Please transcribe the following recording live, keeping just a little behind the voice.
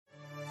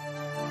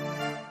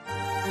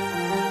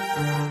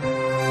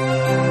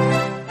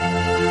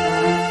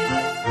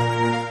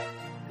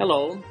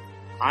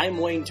I'm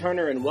Wayne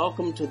Turner, and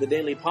welcome to the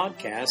daily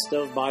podcast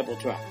of Bible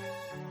Track.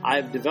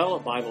 I've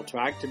developed Bible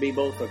Track to be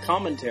both a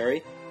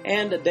commentary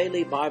and a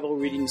daily Bible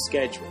reading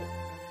schedule.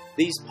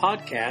 These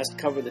podcasts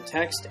cover the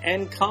text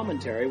and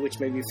commentary, which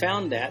may be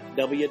found at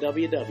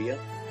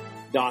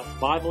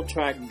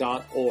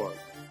www.bibletrack.org.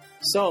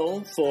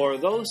 So, for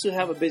those who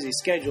have a busy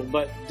schedule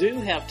but do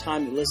have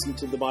time to listen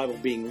to the Bible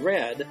being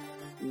read,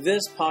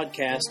 this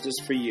podcast is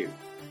for you.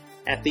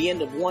 At the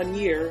end of 1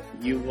 year,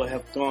 you will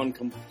have gone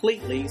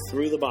completely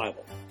through the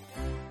Bible.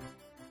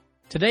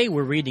 Today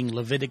we're reading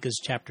Leviticus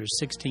chapters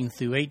 16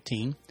 through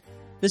 18.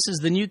 This is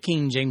the New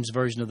King James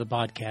Version of the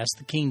podcast.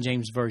 The King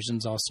James Version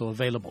is also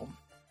available.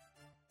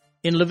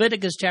 In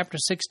Leviticus chapter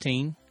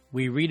 16,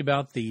 we read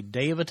about the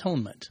Day of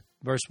Atonement,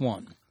 verse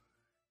 1.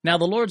 Now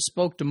the Lord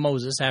spoke to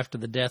Moses after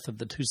the death of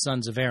the two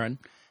sons of Aaron,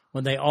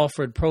 when they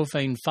offered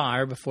profane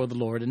fire before the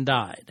Lord and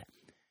died.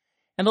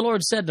 And the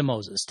Lord said to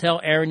Moses, Tell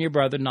Aaron your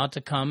brother not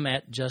to come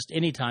at just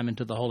any time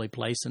into the holy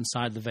place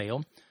inside the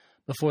veil,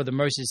 before the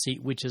mercy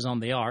seat which is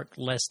on the ark,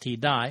 lest he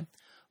die,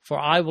 for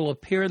I will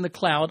appear in the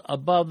cloud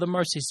above the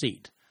mercy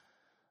seat.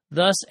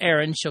 Thus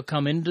Aaron shall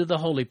come into the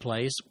holy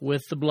place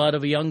with the blood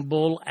of a young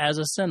bull as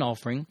a sin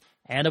offering,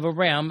 and of a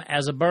ram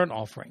as a burnt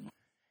offering.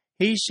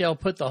 He shall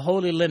put the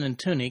holy linen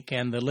tunic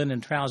and the linen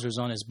trousers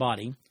on his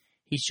body.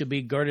 He shall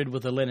be girded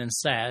with a linen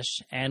sash,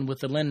 and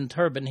with the linen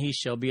turban he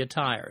shall be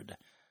attired.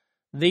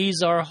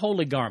 These are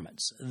holy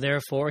garments.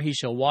 Therefore he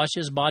shall wash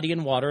his body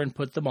in water and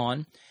put them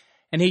on.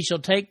 And he shall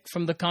take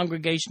from the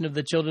congregation of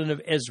the children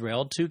of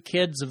Israel 2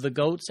 kids of the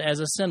goats as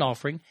a sin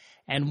offering,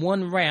 and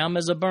 1 ram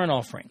as a burnt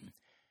offering.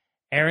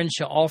 Aaron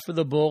shall offer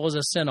the bull as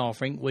a sin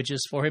offering, which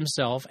is for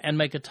himself, and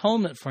make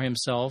atonement for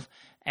himself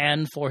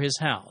and for his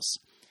house.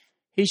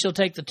 He shall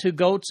take the 2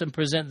 goats and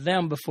present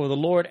them before the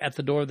Lord at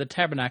the door of the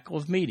tabernacle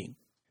of meeting.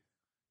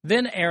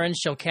 Then Aaron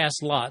shall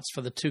cast lots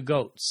for the 2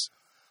 goats,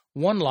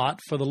 1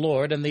 lot for the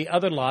Lord, and the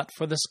other lot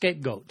for the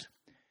scapegoat.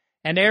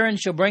 And Aaron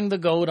shall bring the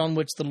goat on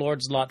which the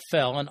Lord's lot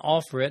fell, and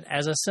offer it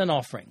as a sin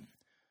offering.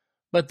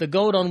 But the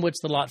goat on which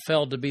the lot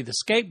fell to be the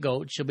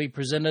scapegoat shall be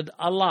presented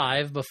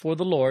alive before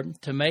the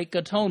Lord, to make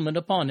atonement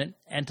upon it,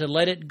 and to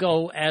let it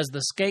go as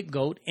the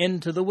scapegoat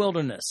into the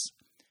wilderness.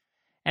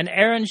 And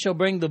Aaron shall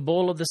bring the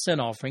bull of the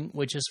sin offering,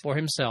 which is for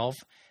himself,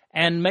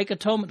 and make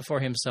atonement for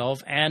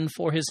himself and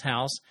for his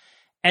house,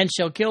 and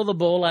shall kill the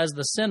bull as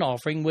the sin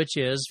offering, which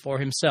is for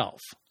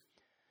himself.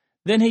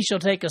 Then he shall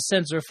take a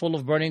censer full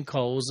of burning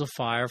coals of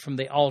fire from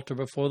the altar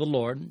before the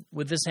Lord,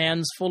 with his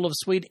hands full of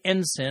sweet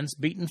incense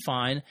beaten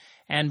fine,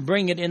 and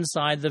bring it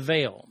inside the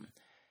veil.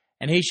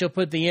 And he shall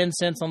put the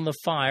incense on the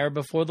fire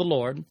before the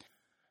Lord,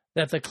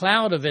 that the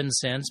cloud of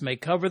incense may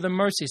cover the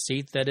mercy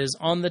seat that is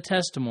on the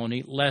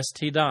testimony, lest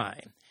he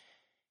die.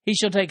 He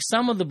shall take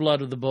some of the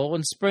blood of the bull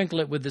and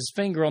sprinkle it with his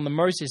finger on the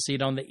mercy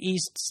seat on the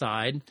east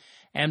side,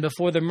 and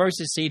before the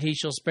mercy seat he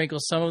shall sprinkle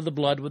some of the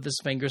blood with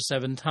his finger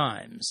 7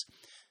 times.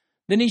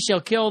 Then he shall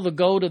kill the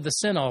goat of the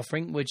sin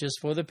offering, which is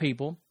for the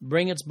people,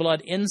 bring its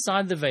blood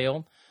inside the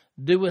veil,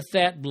 do with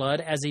that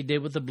blood as he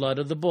did with the blood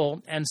of the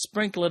bull, and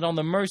sprinkle it on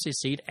the mercy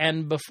seat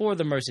and before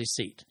the mercy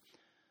seat.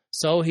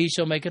 So he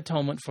shall make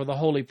atonement for the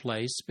holy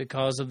place,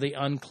 because of the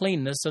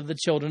uncleanness of the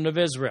children of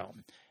Israel,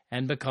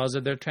 and because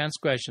of their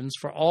transgressions,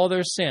 for all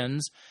their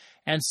sins,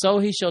 and so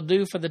he shall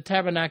do for the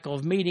tabernacle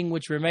of meeting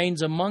which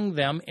remains among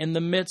them in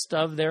the midst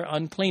of their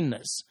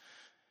uncleanness.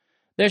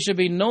 There shall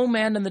be no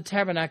man in the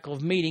tabernacle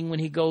of meeting when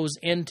he goes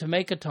in to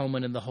make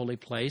atonement in the holy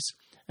place,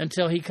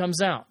 until he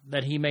comes out,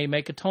 that he may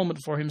make atonement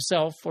for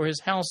himself, for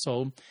his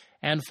household,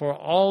 and for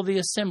all the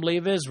assembly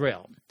of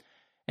Israel.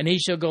 And he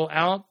shall go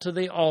out to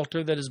the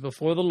altar that is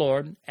before the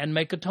Lord, and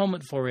make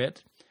atonement for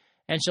it,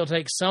 and shall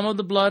take some of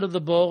the blood of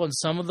the bull and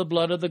some of the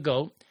blood of the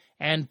goat,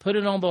 and put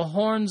it on the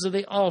horns of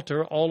the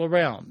altar all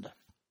around.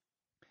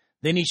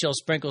 Then he shall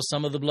sprinkle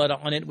some of the blood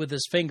on it with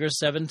his finger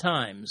 7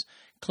 times,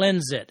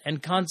 cleanse it,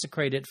 and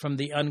consecrate it from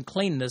the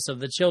uncleanness of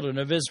the children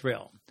of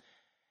Israel.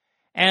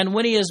 And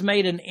when he has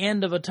made an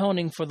end of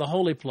atoning for the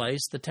holy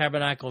place, the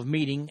tabernacle of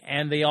meeting,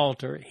 and the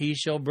altar, he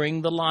shall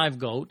bring the live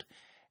goat.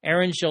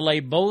 Aaron shall lay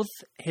both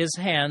his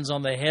hands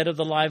on the head of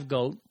the live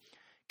goat,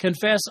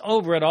 confess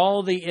over it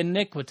all the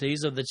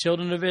iniquities of the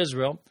children of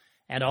Israel,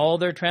 and all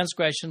their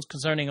transgressions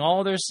concerning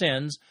all their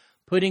sins,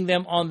 putting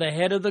them on the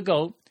head of the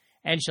goat,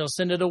 and shall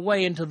send it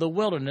away into the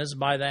wilderness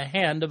by the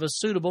hand of a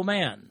suitable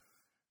man.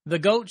 The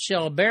goat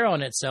shall bear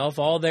on itself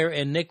all their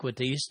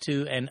iniquities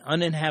to an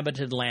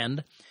uninhabited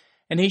land,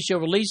 and he shall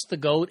release the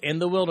goat in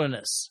the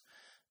wilderness.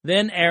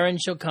 Then Aaron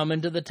shall come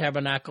into the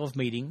tabernacle of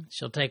meeting,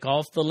 shall take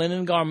off the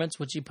linen garments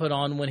which he put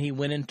on when he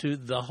went into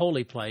the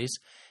holy place,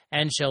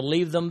 and shall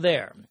leave them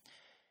there.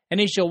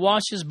 And he shall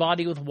wash his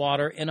body with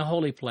water in a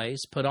holy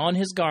place, put on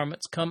his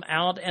garments, come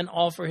out and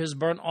offer his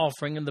burnt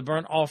offering and the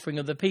burnt offering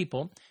of the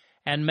people,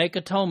 and make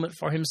atonement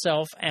for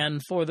himself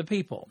and for the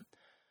people.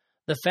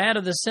 The fat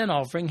of the sin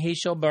offering he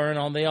shall burn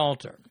on the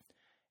altar.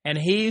 And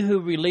he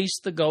who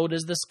released the goat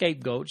as the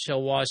scapegoat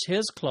shall wash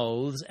his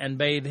clothes and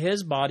bathe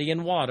his body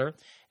in water,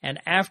 and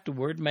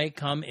afterward may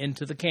come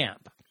into the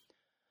camp.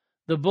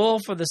 The bull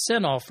for the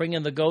sin offering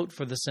and the goat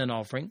for the sin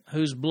offering,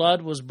 whose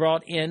blood was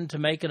brought in to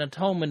make an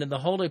atonement in the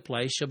holy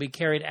place, shall be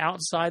carried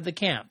outside the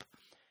camp.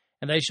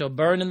 And they shall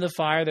burn in the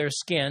fire their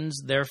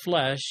skins, their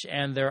flesh,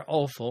 and their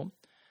offal.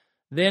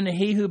 Then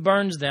he who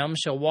burns them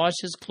shall wash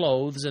his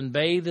clothes and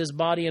bathe his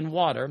body in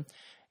water,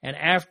 and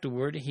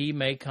afterward he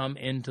may come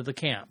into the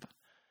camp.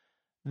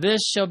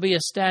 This shall be a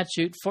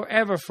statute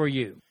forever for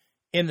you.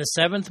 In the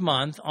 7th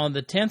month, on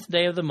the 10th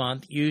day of the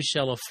month, you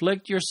shall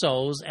afflict your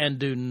souls and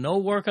do no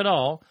work at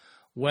all,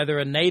 whether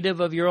a native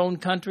of your own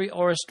country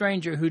or a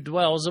stranger who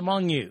dwells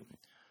among you.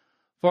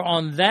 For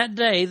on that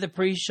day the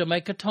priest shall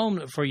make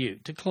atonement for you,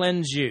 to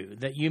cleanse you,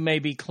 that you may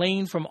be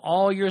clean from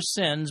all your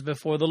sins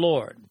before the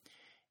Lord.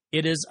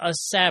 It is a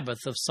Sabbath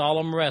of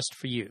solemn rest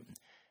for you,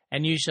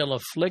 and you shall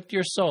afflict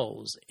your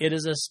souls. It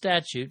is a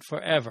statute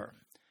forever.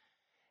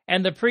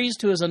 And the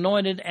priest who is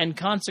anointed and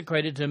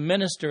consecrated to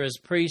minister as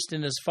priest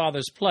in his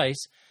father's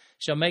place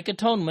shall make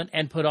atonement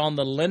and put on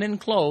the linen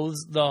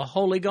clothes, the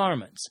holy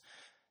garments.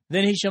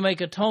 Then he shall make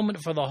atonement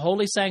for the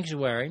holy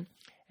sanctuary,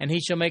 and he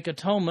shall make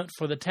atonement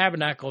for the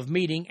tabernacle of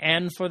meeting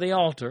and for the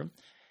altar,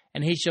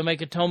 and he shall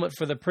make atonement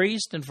for the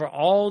priest and for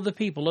all the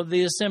people of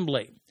the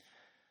assembly.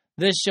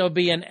 This shall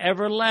be an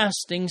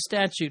everlasting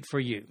statute for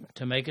you,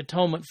 to make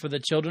atonement for the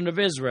children of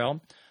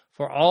Israel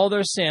for all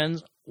their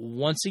sins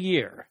once a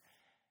year.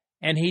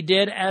 And he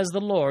did as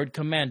the Lord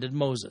commanded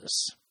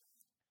Moses.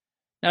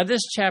 Now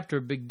this chapter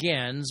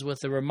begins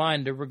with a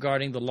reminder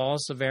regarding the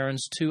loss of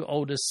Aaron's 2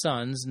 oldest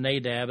sons,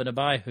 Nadab and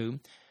Abihu,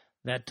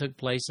 that took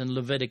place in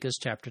Leviticus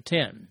chapter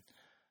 10.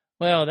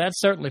 Well, that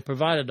certainly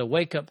provided a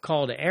wake-up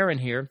call to Aaron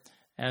here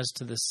as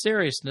to the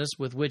seriousness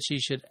with which he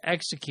should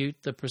execute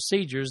the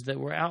procedures that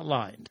were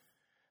outlined.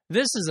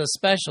 This is a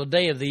special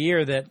day of the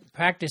year that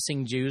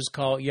practicing Jews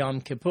call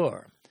Yom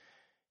Kippur.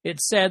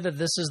 It's said that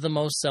this is the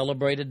most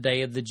celebrated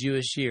day of the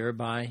Jewish year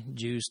by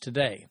Jews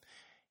today.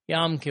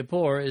 Yom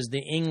Kippur is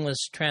the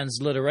English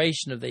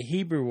transliteration of the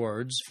Hebrew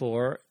words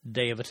for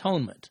Day of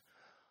Atonement.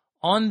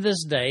 On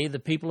this day, the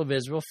people of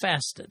Israel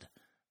fasted.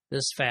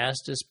 This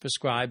fast is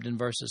prescribed in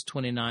verses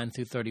 29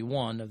 through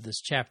 31 of this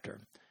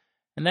chapter.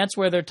 And that's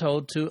where they're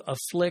told to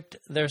afflict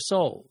their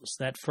souls.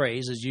 That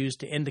phrase is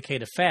used to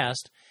indicate a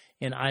fast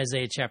in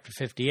Isaiah chapter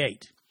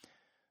 58.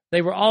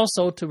 They were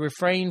also to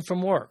refrain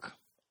from work.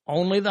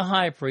 Only the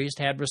high priest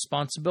had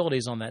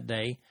responsibilities on that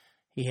day.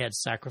 He had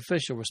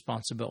sacrificial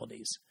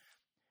responsibilities.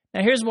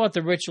 Now here's what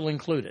the ritual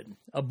included.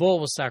 A bull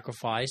was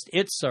sacrificed.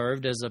 It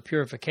served as a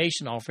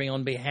purification offering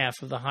on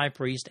behalf of the high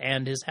priest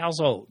and his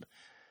household.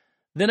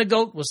 Then a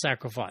goat was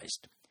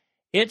sacrificed.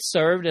 It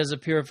served as a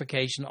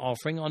purification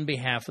offering on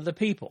behalf of the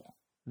people.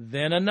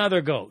 Then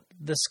another goat,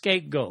 the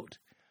scapegoat.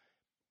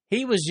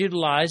 He was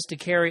utilized to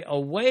carry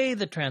away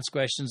the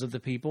transgressions of the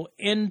people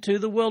into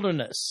the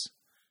wilderness.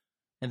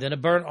 And then a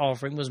burnt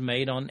offering was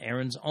made on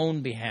Aaron's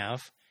own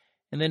behalf.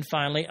 And then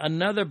finally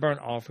another burnt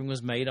offering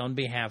was made on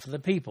behalf of the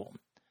people.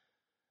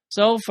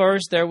 So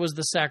first there was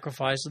the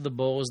sacrifice of the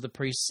bull as the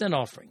priest's sin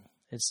offering.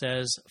 It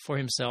says, for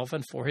himself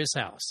and for his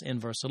house in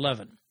verse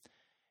 11.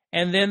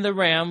 And then the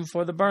ram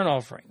for the burnt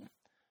offering.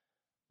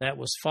 That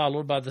was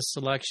followed by the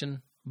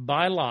selection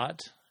by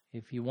lot.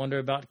 If you wonder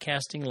about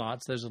casting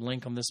lots, there's a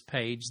link on this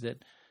page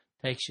that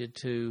takes you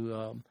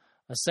to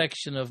a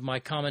section of my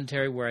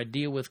commentary where I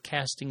deal with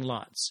casting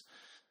lots.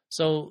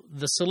 So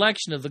the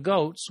selection of the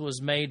goats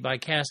was made by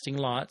casting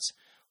lots.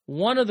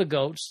 One of the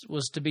goats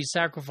was to be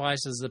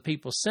sacrificed as the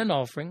people's sin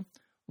offering,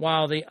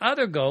 while the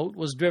other goat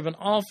was driven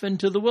off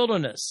into the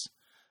wilderness.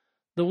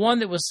 The one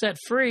that was set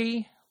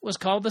free was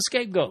called the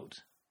scapegoat.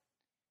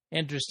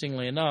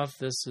 Interestingly enough,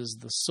 this is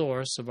the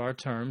source of our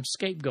term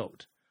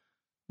scapegoat.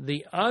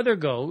 The other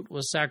goat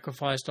was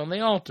sacrificed on the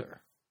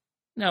altar.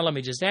 Now let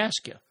me just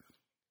ask you,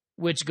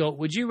 which goat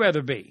would you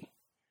rather be?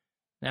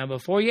 Now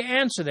before you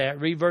answer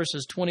that, read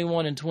verses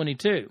 21 and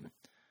 22.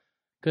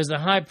 Because the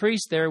high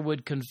priest there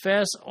would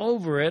confess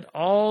over it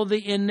all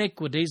the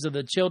iniquities of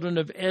the children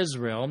of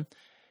Israel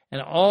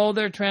and all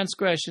their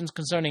transgressions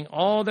concerning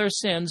all their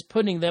sins,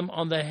 putting them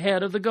on the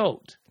head of the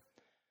goat.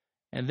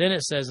 And then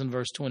it says in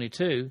verse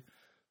 22,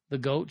 the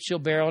goat shall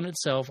bear on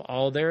itself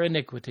all their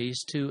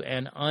iniquities to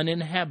an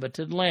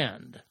uninhabited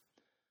land.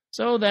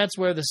 So that's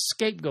where the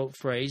scapegoat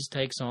phrase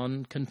takes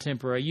on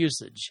contemporary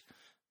usage.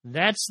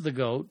 That's the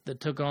goat that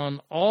took on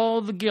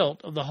all the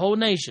guilt of the whole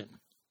nation.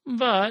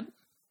 But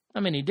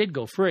he did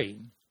go free.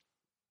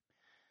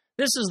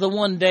 This is the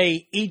one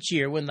day each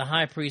year when the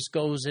high priest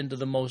goes into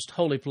the most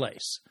holy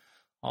place,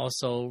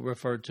 also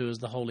referred to as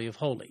the Holy of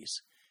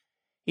Holies.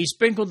 He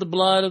sprinkled the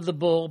blood of the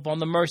bull upon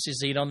the mercy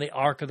seat on the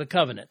Ark of the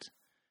Covenant.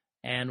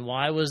 And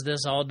why was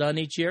this all done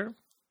each year?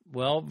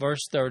 Well,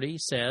 verse 30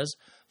 says,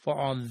 for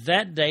on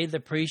that day the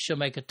priest shall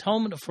make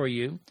atonement for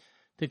you,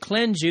 to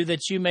cleanse you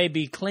that you may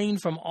be clean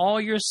from all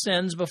your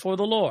sins before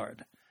the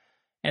Lord.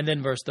 And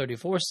then verse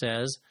 34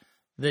 says,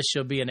 this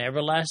shall be an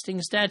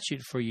everlasting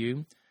statute for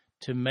you,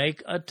 to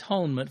make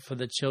atonement for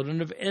the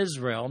children of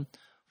Israel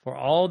for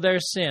all their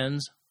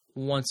sins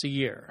once a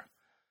year.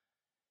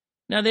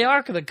 Now, the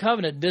Ark of the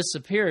Covenant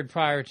disappeared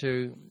prior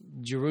to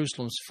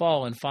Jerusalem's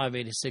fall in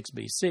 586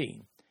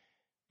 BC.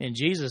 In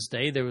Jesus'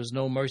 day, there was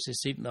no mercy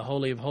seat in the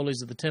Holy of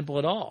Holies of the temple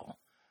at all.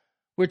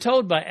 We're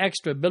told by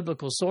extra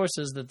biblical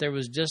sources that there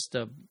was just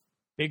a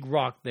big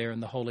rock there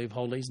in the Holy of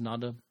Holies,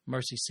 not a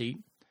mercy seat,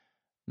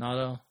 not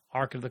a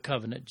Ark of the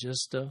Covenant,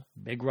 just a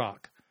big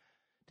rock.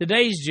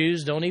 Today's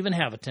Jews don't even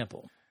have a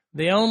temple.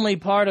 The only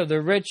part of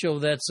the ritual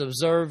that's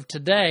observed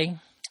today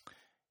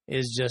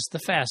is just the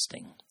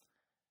fasting.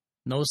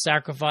 No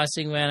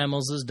sacrificing of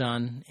animals is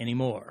done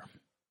anymore.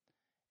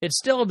 It's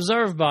still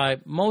observed by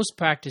most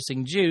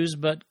practicing Jews,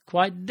 but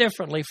quite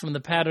differently from the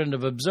pattern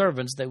of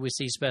observance that we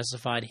see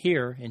specified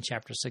here in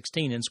chapter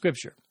 16 in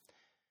Scripture.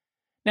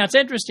 Now, it's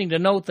interesting to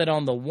note that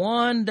on the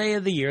one day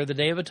of the year, the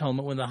Day of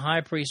Atonement, when the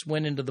high priest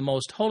went into the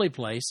most holy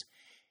place,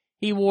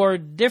 he wore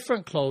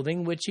different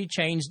clothing which he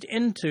changed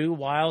into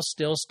while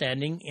still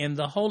standing in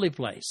the holy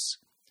place.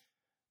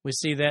 We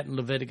see that in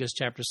Leviticus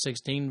chapter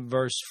 16,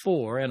 verse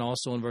 4, and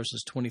also in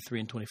verses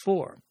 23 and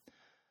 24.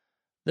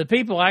 The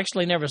people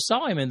actually never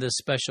saw him in this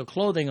special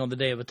clothing on the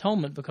Day of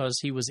Atonement because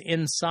he was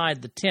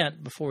inside the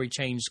tent before he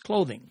changed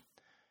clothing.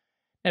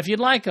 Now, if you'd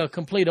like a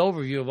complete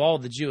overview of all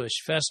the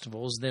Jewish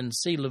festivals, then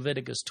see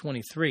Leviticus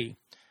 23.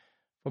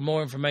 For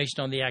more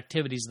information on the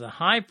activities of the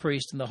high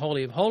priest in the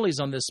Holy of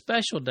Holies on this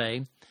special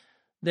day,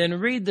 then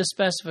read the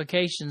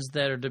specifications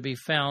that are to be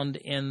found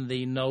in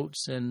the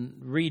notes and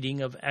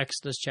reading of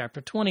Exodus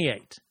chapter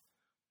 28.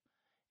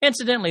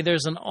 Incidentally,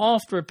 there's an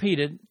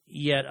oft-repeated,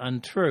 yet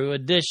untrue,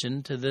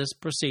 addition to this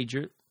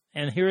procedure,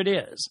 and here it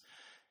is.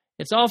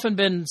 It's often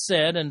been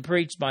said and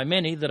preached by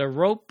many that a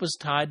rope was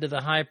tied to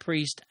the high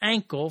priest's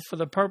ankle for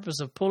the purpose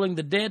of pulling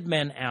the dead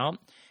man out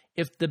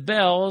if the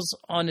bells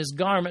on his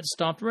garment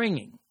stopped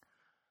ringing.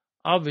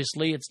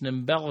 Obviously, it's an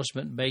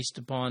embellishment based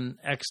upon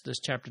Exodus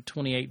chapter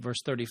 28,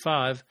 verse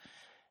 35,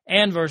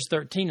 and verse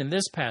 13 in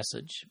this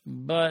passage,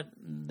 but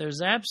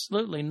there's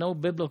absolutely no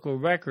biblical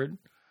record,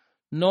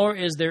 nor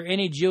is there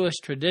any Jewish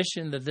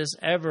tradition that this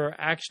ever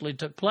actually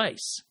took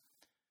place.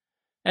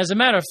 As a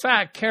matter of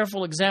fact,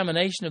 careful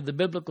examination of the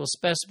biblical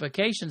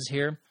specifications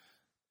here,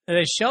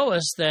 they show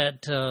us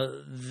that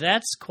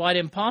that's quite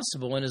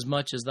impossible,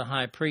 inasmuch as the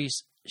high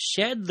priest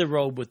shed the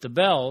robe with the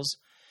bells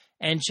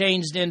and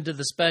changed into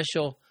the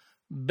special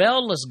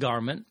bellless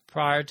garment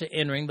prior to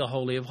entering the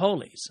Holy of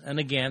Holies. And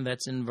again,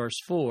 that's in verse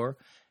 4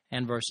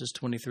 and verses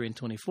 23 and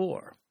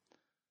 24.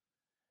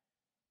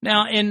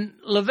 Now, in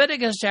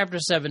Leviticus chapter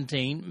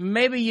 17,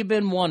 maybe you've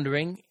been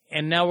wondering,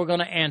 and now we're going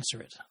to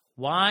answer it.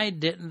 Why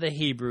didn't the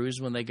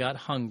Hebrews, when they got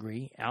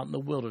hungry out in the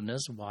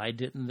wilderness, why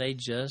didn't they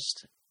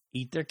just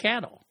eat their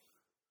cattle?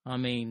 I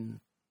mean,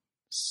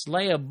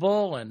 slay a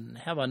bull and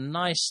have a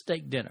nice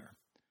steak dinner.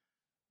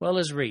 Well,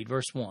 let's read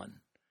verse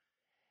 1.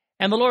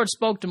 And the Lord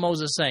spoke to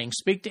Moses, saying,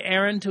 Speak to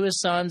Aaron, to his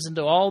sons, and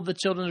to all the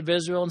children of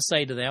Israel, and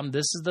say to them,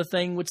 This is the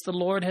thing which the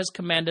Lord has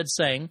commanded,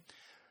 saying,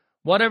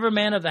 Whatever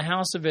man of the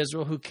house of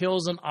Israel who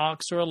kills an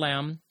ox or a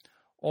lamb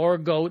or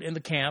a goat in the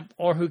camp,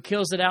 or who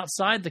kills it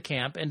outside the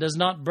camp, and does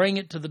not bring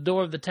it to the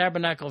door of the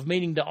tabernacle of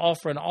meeting to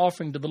offer an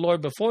offering to the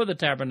Lord before the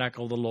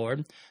tabernacle of the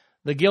Lord,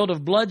 the guilt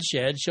of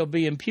bloodshed shall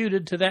be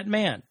imputed to that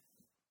man.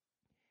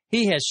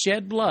 He has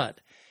shed blood,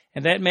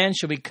 and that man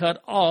shall be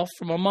cut off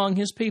from among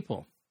his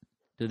people,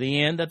 to the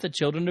end that the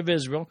children of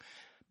Israel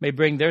may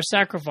bring their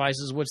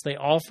sacrifices which they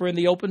offer in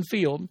the open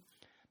field,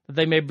 that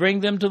they may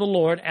bring them to the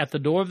Lord at the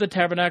door of the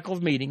tabernacle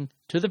of meeting,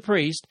 to the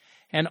priest,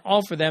 and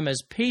offer them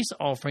as peace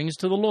offerings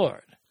to the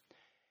Lord.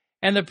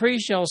 And the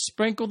priest shall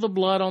sprinkle the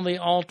blood on the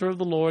altar of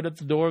the Lord at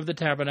the door of the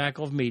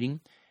tabernacle of meeting,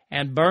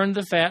 and burn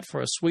the fat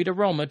for a sweet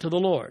aroma to the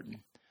Lord.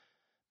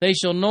 They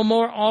shall no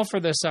more offer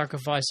their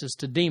sacrifices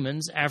to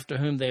demons, after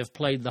whom they have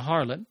played the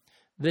harlot.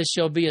 This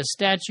shall be a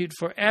statute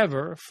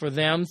forever for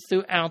them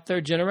throughout their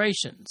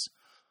generations.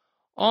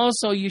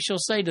 Also you shall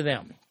say to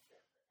them,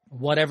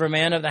 Whatever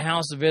man of the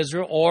house of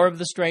Israel, or of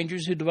the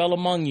strangers who dwell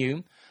among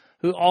you,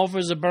 who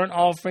offers a burnt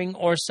offering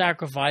or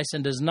sacrifice,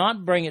 and does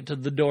not bring it to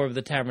the door of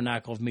the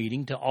tabernacle of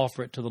meeting to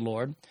offer it to the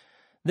Lord,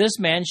 this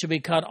man shall be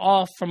cut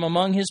off from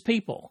among his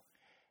people.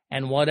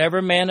 And whatever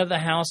man of the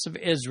house of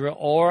Israel,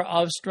 or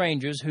of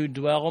strangers who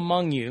dwell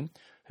among you,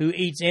 who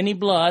eats any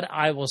blood,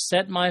 I will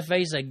set my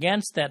face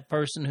against that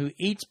person who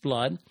eats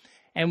blood,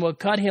 and will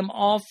cut him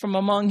off from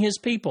among his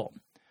people.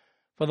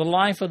 For the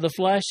life of the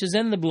flesh is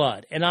in the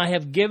blood, and I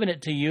have given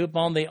it to you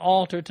upon the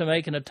altar to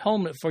make an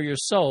atonement for your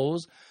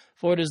souls,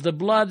 for it is the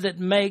blood that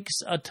makes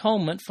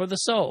atonement for the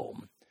soul.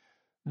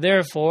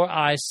 Therefore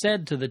I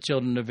said to the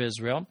children of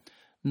Israel,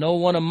 No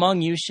one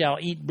among you shall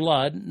eat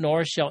blood,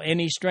 nor shall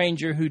any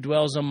stranger who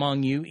dwells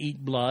among you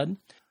eat blood.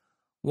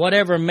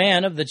 Whatever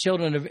man of the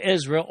children of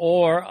Israel,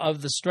 or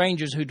of the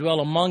strangers who dwell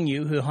among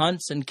you, who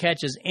hunts and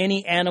catches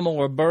any animal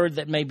or bird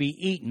that may be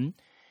eaten,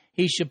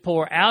 he should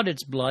pour out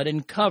its blood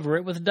and cover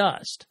it with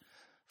dust.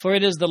 For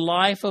it is the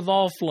life of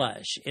all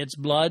flesh. Its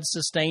blood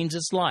sustains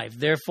its life.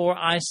 Therefore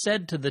I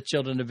said to the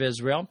children of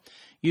Israel,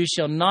 You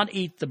shall not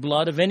eat the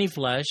blood of any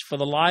flesh, for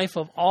the life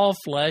of all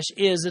flesh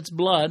is its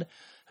blood.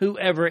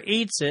 Whoever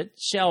eats it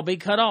shall be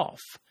cut off.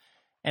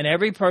 And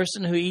every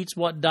person who eats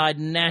what died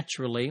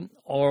naturally,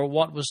 or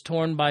what was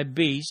torn by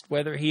beast,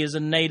 whether he is a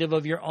native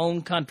of your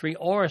own country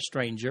or a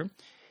stranger,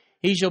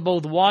 He shall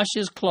both wash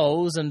his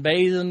clothes and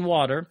bathe in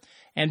water,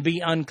 and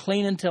be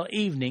unclean until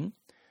evening.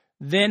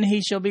 Then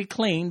he shall be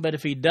clean, but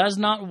if he does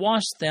not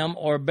wash them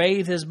or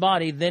bathe his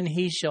body, then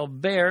he shall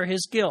bear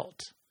his guilt.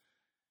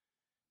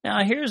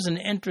 Now here's an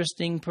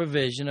interesting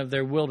provision of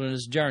their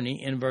wilderness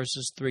journey in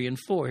verses 3 and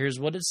 4. Here's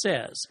what it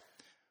says.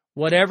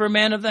 Whatever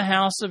man of the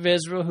house of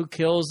Israel who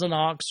kills an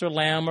ox or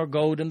lamb or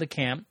goat in the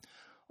camp,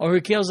 or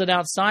who kills it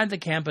outside the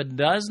camp, and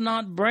does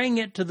not bring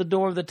it to the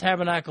door of the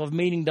tabernacle of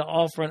meeting to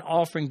offer an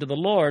offering to the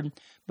Lord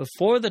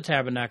before the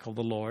tabernacle of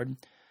the Lord,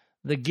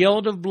 the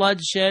guilt of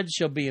bloodshed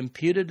shall be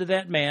imputed to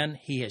that man.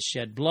 He has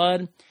shed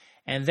blood,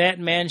 and that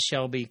man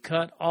shall be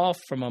cut off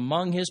from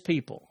among his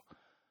people.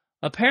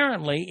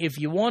 Apparently, if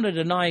you wanted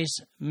a nice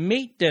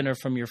meat dinner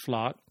from your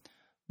flock,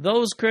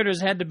 those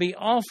critters had to be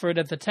offered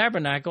at the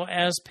tabernacle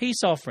as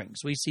peace offerings.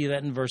 We see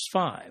that in verse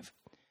 5.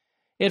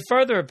 It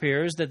further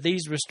appears that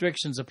these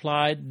restrictions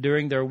applied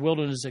during their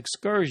wilderness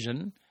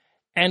excursion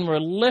and were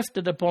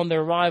lifted upon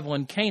their arrival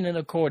in Canaan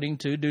according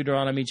to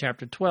Deuteronomy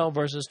chapter 12,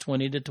 verses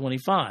 20 to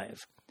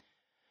 25.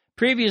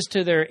 Previous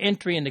to their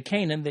entry into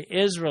Canaan, the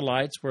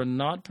Israelites were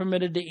not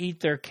permitted to eat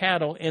their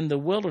cattle in the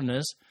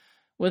wilderness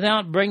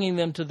without bringing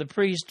them to the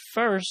priest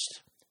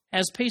first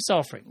as peace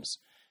offerings.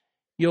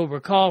 You'll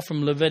recall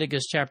from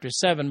Leviticus chapter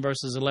 7,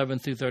 verses 11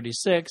 through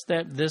 36,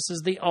 that this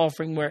is the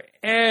offering where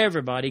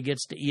everybody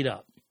gets to eat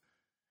up.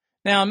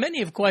 Now, many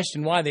have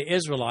questioned why the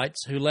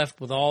Israelites, who left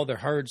with all their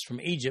herds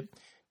from Egypt,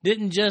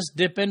 didn't just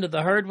dip into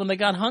the herd when they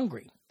got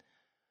hungry.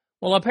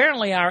 Well,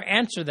 apparently our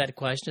answer to that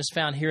question is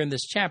found here in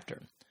this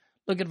chapter.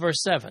 Look at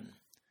verse 7.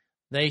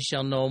 They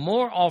shall no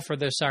more offer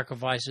their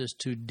sacrifices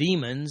to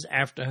demons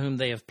after whom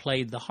they have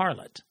played the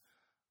harlot.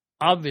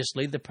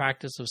 Obviously, the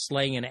practice of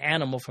slaying an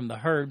animal from the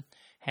herd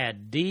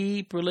had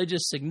deep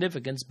religious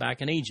significance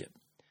back in Egypt.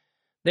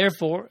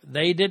 Therefore,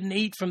 they didn't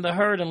eat from the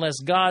herd unless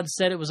God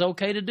said it was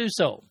okay to do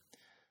so.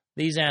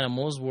 These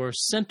animals were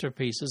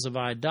centerpieces of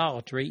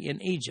idolatry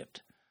in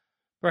Egypt.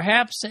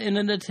 Perhaps in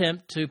an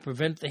attempt to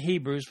prevent the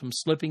Hebrews from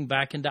slipping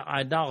back into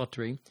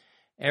idolatry,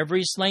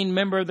 every slain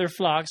member of their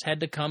flocks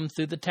had to come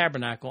through the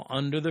tabernacle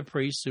under the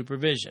priest's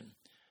supervision.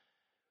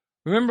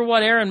 Remember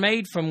what Aaron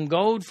made from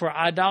gold for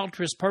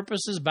idolatrous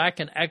purposes back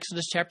in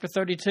Exodus chapter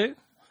 32?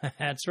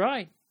 That's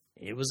right.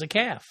 It was a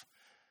calf.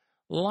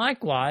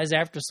 Likewise,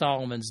 after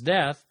Solomon's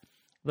death,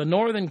 the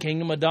northern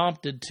kingdom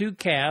adopted 2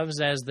 calves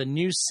as the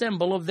new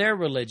symbol of their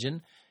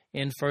religion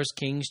in 1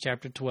 Kings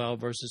chapter 12,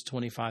 verses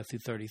 25 through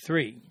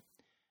 33.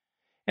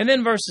 And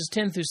then verses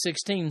 10 through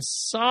 16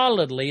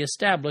 solidly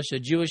establish a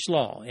Jewish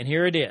law, and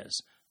here it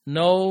is,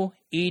 no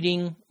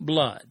eating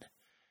blood.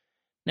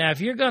 Now,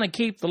 if you're going to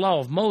keep the law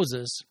of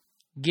Moses,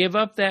 give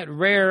up that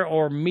rare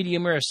or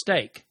medium rare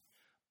steak.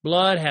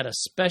 Blood had a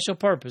special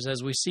purpose,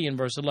 as we see in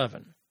verse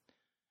 11.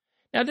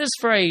 Now, this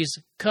phrase,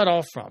 cut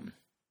off from,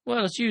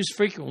 well, it's used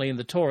frequently in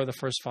the Torah, the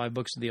first 5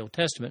 books of the Old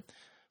Testament,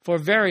 for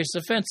various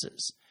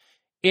offenses.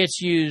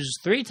 It's used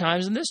 3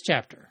 times in this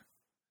chapter.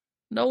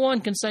 No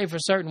one can say for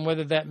certain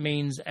whether that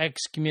means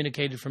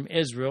excommunicated from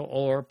Israel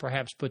or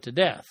perhaps put to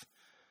death.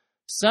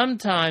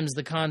 Sometimes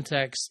the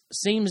context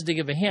seems to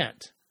give a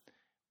hint.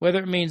 Whether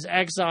it means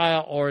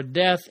exile or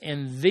death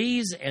in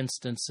these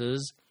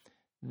instances,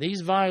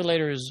 these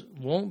violators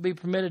won't be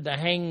permitted to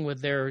hang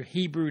with their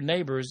Hebrew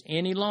neighbors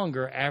any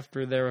longer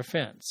after their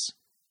offense.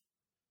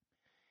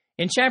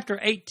 In chapter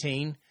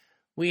 18,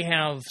 we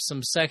have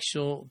some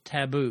sexual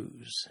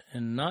taboos,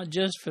 and not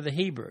just for the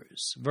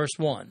Hebrews. Verse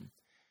 1.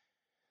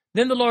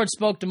 Then the Lord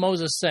spoke to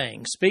Moses,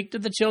 saying, Speak to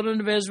the children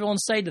of Israel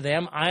and say to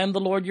them, I am the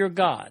Lord your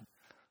God.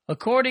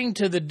 According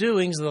to the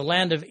doings of the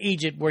land of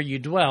Egypt where you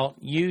dwelt,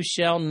 you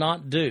shall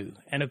not do.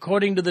 And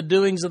according to the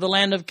doings of the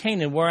land of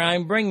Canaan where I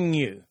am bringing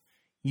you,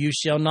 you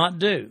shall not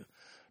do.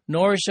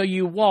 Nor shall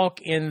you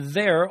walk in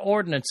their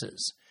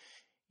ordinances.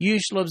 You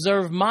shall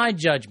observe my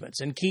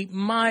judgments and keep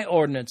my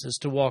ordinances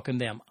to walk in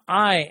them.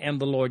 I am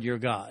the Lord your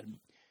God.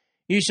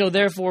 You shall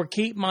therefore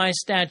keep my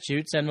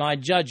statutes and my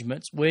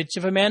judgments, which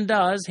if a man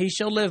does, he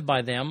shall live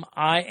by them.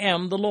 I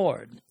am the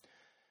Lord.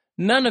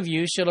 None of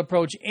you shall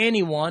approach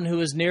anyone who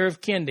is near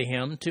of kin to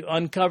him to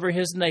uncover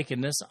his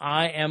nakedness.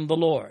 I am the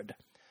Lord.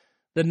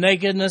 The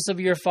nakedness of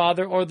your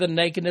father or the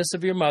nakedness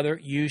of your mother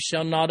you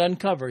shall not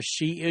uncover.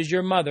 She is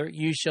your mother.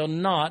 You shall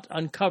not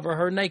uncover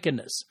her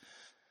nakedness.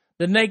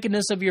 The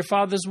nakedness of your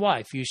father's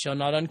wife you shall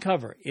not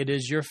uncover. It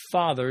is your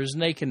father's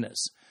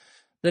nakedness.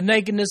 The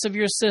nakedness of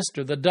your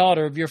sister, the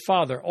daughter of your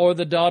father, or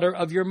the daughter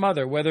of your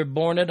mother, whether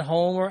born at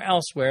home or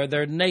elsewhere,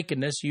 their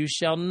nakedness you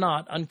shall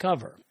not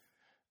uncover.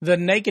 The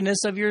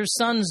nakedness of your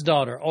son's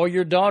daughter, or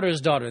your daughter's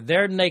daughter,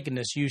 their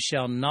nakedness you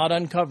shall not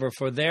uncover,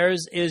 for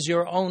theirs is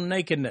your own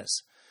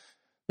nakedness.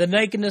 The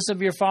nakedness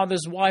of your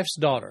father's wife's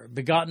daughter,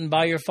 begotten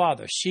by your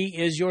father, she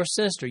is your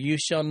sister. You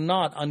shall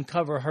not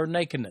uncover her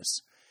nakedness.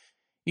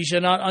 You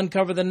shall not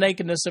uncover the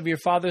nakedness of your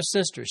father's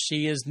sister.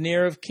 She is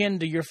near of kin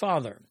to your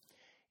father.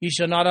 You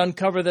shall not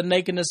uncover the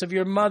nakedness of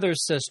your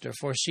mother's sister,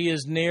 for she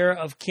is near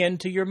of kin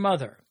to your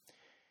mother.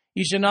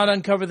 You shall not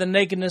uncover the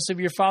nakedness of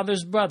your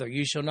father's brother.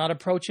 You shall not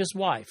approach his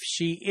wife.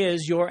 She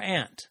is your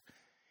aunt.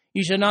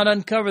 You shall not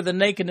uncover the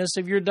nakedness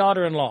of your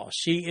daughter-in-law.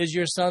 She is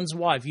your son's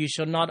wife. You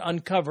shall not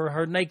uncover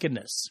her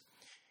nakedness.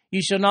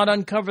 You shall not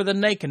uncover the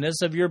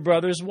nakedness of your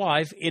brother's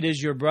wife. It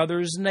is your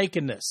brother's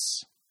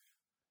nakedness.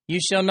 You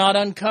shall not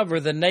uncover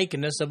the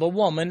nakedness of a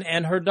woman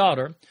and her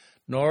daughter,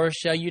 nor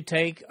shall you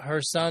take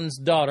her son's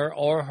daughter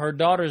or her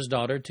daughter's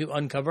daughter to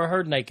uncover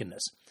her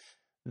nakedness.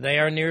 They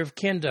are near of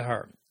kin to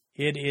her.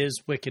 It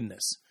is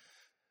wickedness.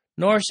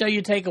 Nor shall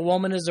you take a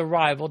woman as a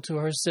rival to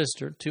her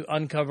sister to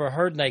uncover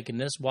her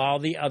nakedness while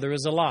the other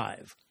is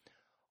alive.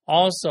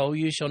 Also,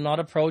 you shall not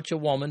approach a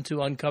woman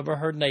to uncover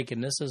her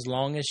nakedness as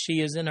long as she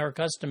is in her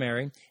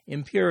customary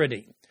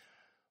impurity.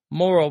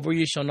 Moreover,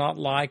 you shall not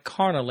lie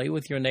carnally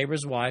with your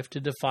neighbor's wife to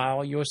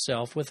defile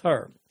yourself with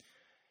her.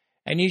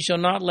 And you shall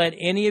not let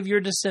any of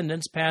your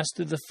descendants pass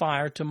through the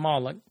fire to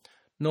Moloch,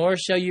 nor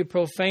shall you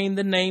profane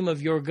the name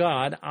of your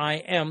God. I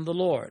am the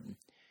Lord.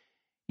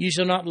 You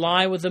shall not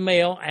lie with a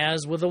male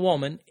as with a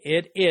woman.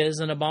 It is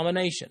an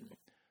abomination.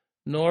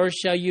 Nor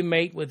shall you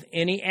mate with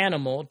any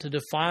animal to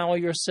defile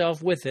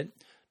yourself with it,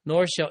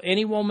 nor shall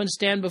any woman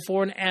stand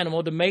before an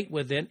animal to mate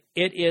with it.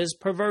 It is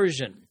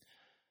perversion.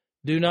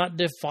 Do not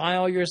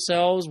defile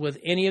yourselves with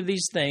any of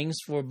these things,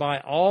 for by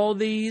all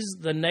these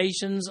the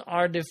nations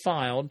are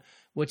defiled,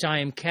 which I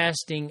am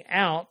casting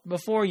out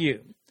before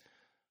you.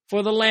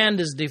 For the land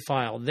is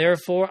defiled.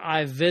 Therefore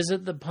I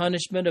visit the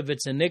punishment of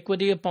its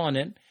iniquity upon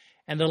it,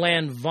 and the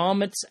land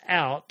vomits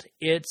out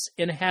its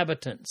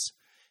inhabitants.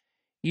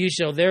 You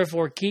shall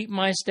therefore keep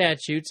my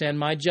statutes and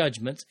my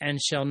judgments, and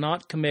shall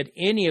not commit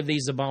any of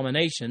these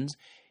abominations,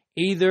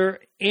 either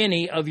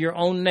any of your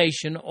own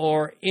nation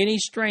or any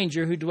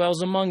stranger who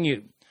dwells among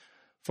you.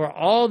 For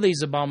all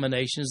these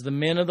abominations the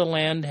men of the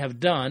land have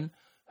done,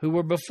 who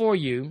were before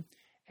you,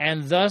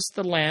 and thus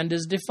the land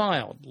is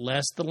defiled,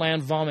 lest the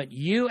land vomit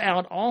you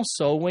out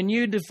also when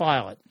you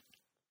defile it,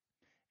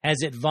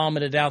 as it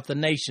vomited out the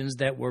nations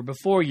that were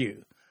before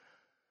you.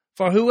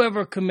 For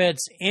whoever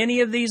commits any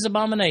of these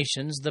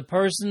abominations, the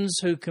persons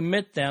who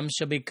commit them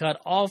shall be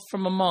cut off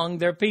from among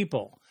their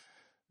people.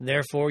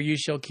 Therefore you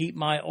shall keep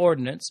my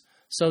ordinance,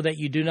 so that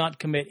you do not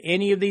commit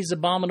any of these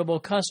abominable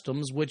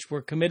customs which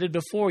were committed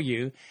before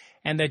you,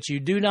 and that you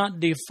do not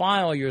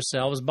defile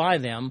yourselves by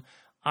them.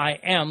 I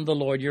am the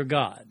Lord your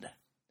God.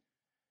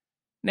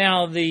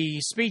 Now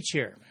the speech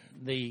here,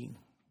 the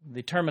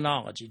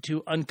terminology,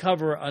 to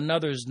uncover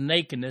another's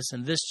nakedness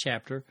in this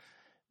chapter,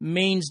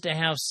 means to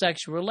have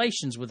sexual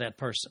relations with that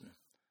person.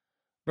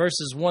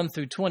 Verses 1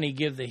 through 20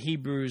 give the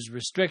Hebrews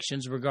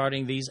restrictions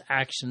regarding these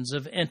actions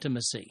of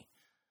intimacy.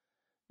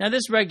 Now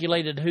this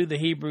regulated who the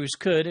Hebrews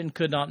could and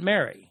could not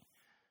marry.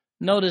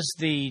 Notice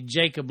the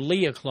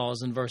Jacob-Leah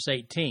clause in verse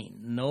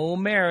 18. No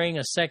marrying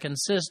a second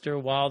sister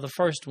while the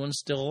first one's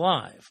still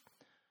alive.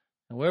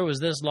 Now, where was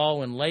this law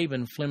when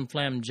Laban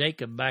flim-flammed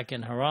Jacob back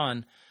in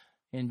Haran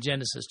in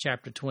Genesis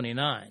chapter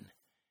 29?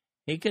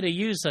 He could have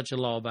used such a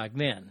law back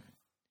then.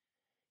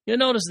 You'll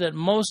notice that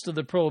most of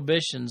the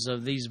prohibitions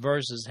of these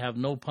verses have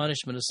no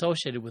punishment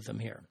associated with them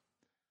here.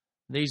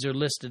 These are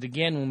listed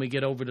again when we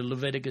get over to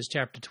Leviticus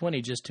chapter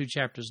 20, just 2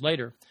 chapters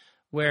later,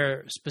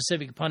 where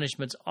specific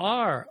punishments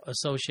are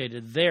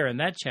associated there in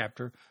that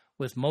chapter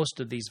with most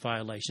of these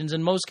violations.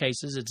 In most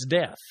cases, it's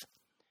death.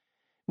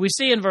 We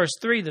see in verse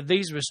 3 that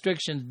these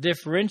restrictions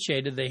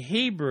differentiated the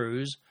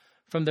Hebrews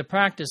from the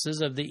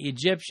practices of the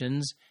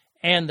Egyptians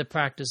and the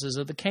practices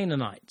of the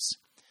Canaanites.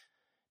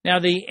 Now,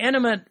 the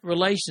intimate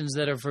relations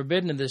that are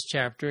forbidden in this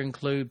chapter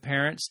include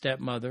parent,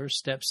 stepmother,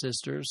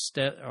 stepsister,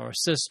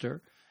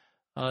 sister,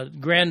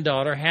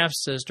 granddaughter,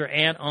 half-sister,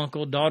 aunt,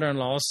 uncle,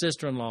 daughter-in-law,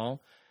 sister-in-law.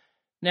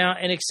 Now,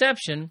 an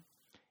exception,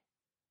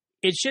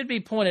 it should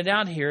be pointed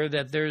out here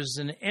that there's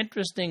an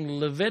interesting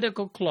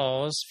Levitical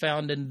clause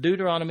found in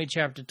Deuteronomy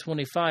chapter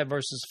 25,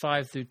 verses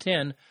 5 through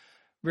 10,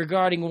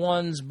 regarding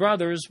one's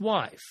brother's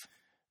wife.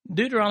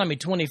 Deuteronomy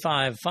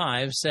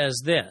 25:5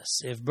 says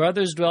this, If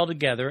brothers dwell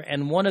together,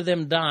 and one of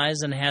them dies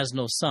and has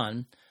no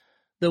son,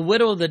 the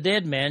widow of the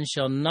dead man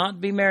shall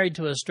not be married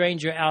to a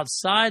stranger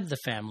outside the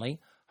family.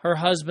 Her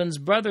husband's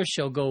brother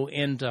shall go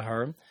in to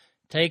her,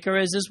 take her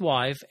as his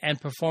wife, and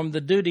perform the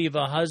duty of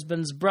a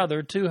husband's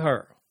brother to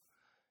her.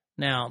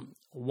 Now,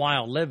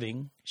 while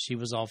living, she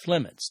was off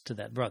limits to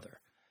that brother.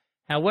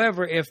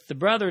 However, if the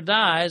brother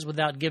dies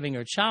without giving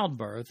her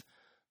childbirth,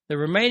 the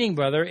remaining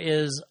brother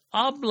is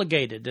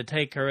obligated to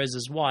take her as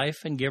his wife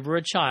and give her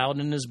a child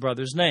in his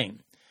brother's name.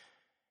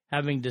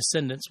 Having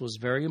descendants was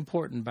very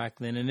important back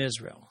then in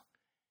Israel.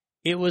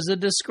 It was a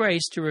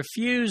disgrace to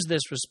refuse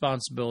this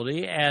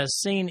responsibility, as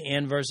seen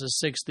in verses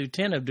 6 through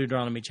 10 of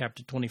Deuteronomy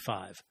chapter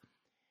 25.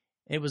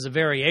 It was a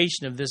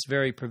variation of this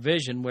very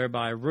provision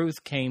whereby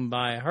Ruth came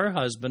by her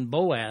husband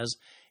Boaz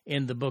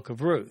in the book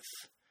of Ruth.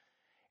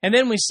 And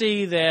then we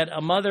see that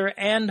a mother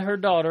and her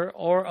daughter,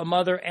 or a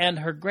mother and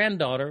her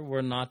granddaughter,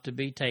 were not to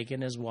be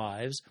taken as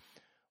wives.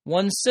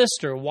 One's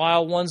sister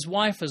while one's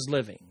wife is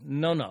living.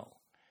 No.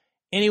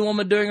 Any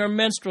woman during her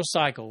menstrual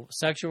cycle,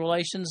 sexual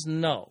relations?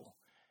 No.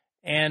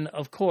 And,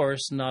 of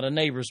course, not a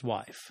neighbor's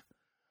wife.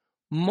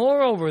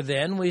 Moreover,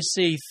 then, we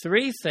see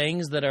 3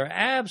 things that are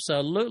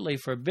absolutely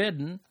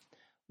forbidden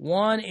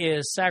One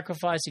is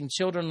sacrificing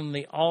children on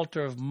the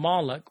altar of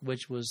Moloch,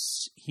 which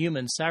was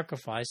human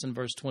sacrifice in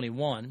verse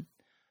 21.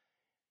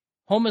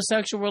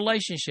 Homosexual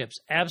relationships,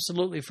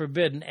 absolutely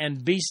forbidden,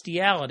 and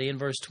bestiality in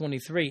verse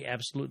 23,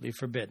 absolutely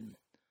forbidden.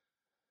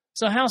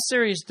 So how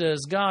serious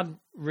does God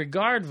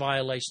regard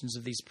violations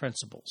of these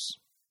principles?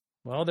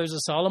 Well, there's a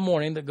solemn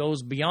warning that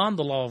goes beyond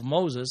the law of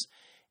Moses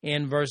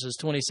in verses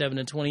 27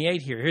 and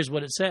 28 here. Here's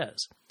what it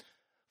says.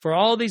 For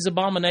all these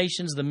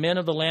abominations the men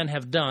of the land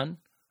have done,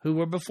 who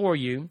were before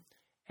you,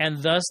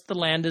 and thus the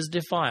land is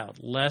defiled,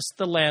 lest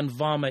the land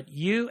vomit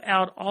you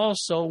out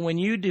also when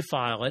you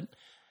defile it,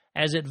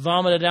 as it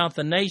vomited out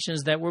the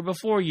nations that were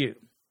before you.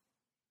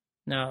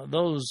 Now,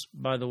 those,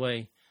 by the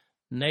way,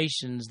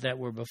 nations that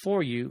were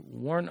before you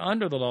weren't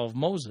under the law of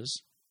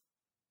Moses,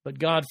 but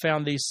God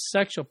found these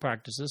sexual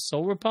practices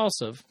so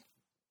repulsive,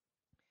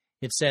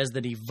 it says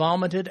that he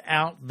vomited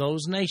out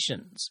those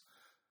nations.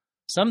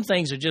 Some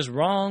things are just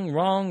wrong,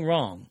 wrong,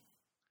 wrong.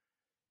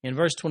 In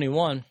verse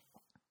 21,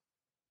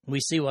 we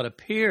see what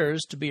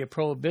appears to be a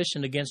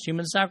prohibition against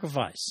human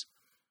sacrifice.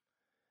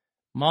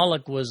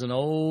 Moloch was an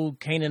old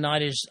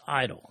Canaanitish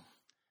idol.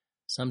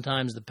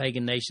 Sometimes the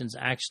pagan nations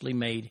actually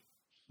made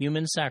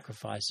human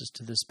sacrifices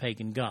to this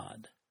pagan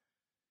god.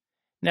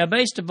 Now,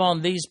 based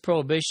upon these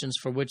prohibitions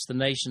for which the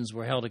nations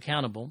were held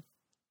accountable,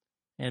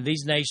 and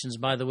these nations,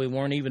 by the way,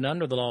 weren't even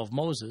under the law of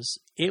Moses,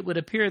 it would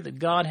appear that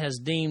God has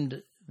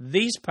deemed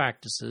these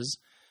practices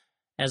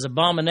as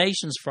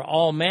abominations for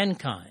all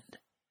mankind,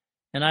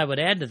 and I would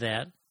add to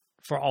that,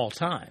 for all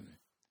time.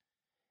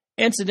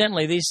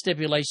 Incidentally, these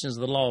stipulations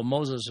of the law of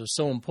Moses are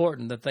so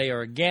important that they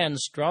are again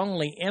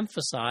strongly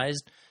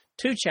emphasized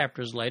 2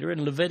 chapters later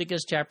in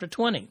Leviticus chapter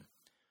 20.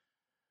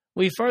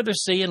 We further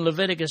see in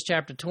Leviticus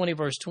chapter 20,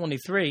 verse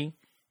 23,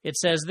 it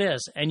says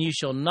this, And you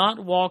shall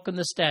not walk in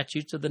the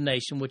statutes of the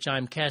nation which I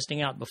am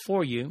casting out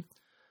before you,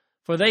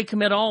 for they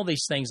commit all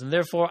these things, and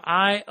therefore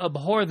I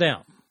abhor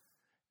them.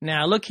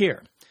 Now look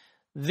here.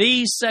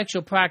 These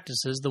sexual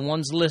practices, the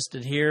ones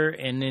listed here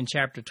and in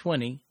chapter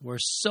 20, were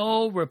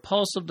so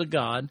repulsive to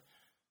God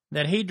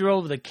that he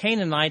drove the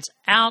Canaanites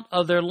out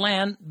of their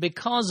land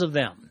because of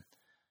them.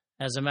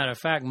 As a matter of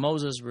fact,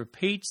 Moses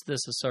repeats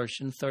this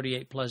assertion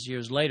 38 plus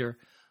years later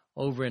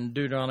over in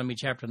Deuteronomy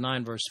chapter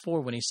 9, verse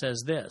 4, when he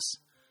says this,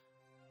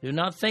 Do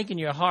not think in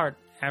your heart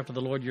after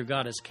the Lord your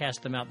God has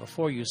cast them out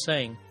before you,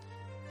 saying,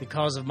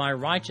 Because of my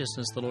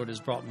righteousness the Lord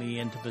has brought me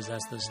in to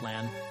possess this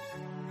land.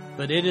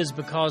 But it is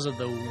because of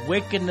the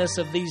wickedness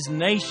of these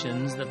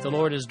nations that the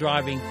Lord is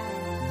driving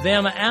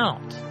them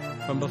out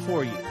from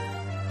before you.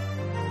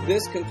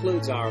 This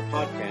concludes our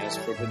podcast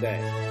for today.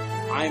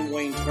 I'm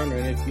Wayne Turner,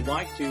 and if you'd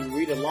like to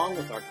read along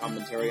with our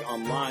commentary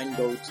online,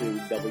 go to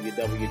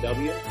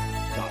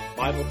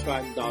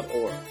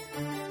www.bibletrack.org.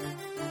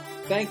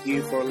 Thank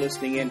you for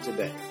listening in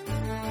today.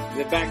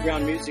 The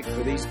background music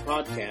for these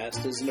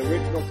podcasts is an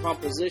original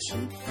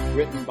composition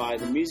written by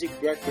the music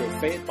director of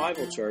Fayette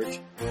Bible Church,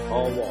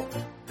 Paul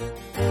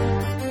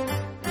Walker.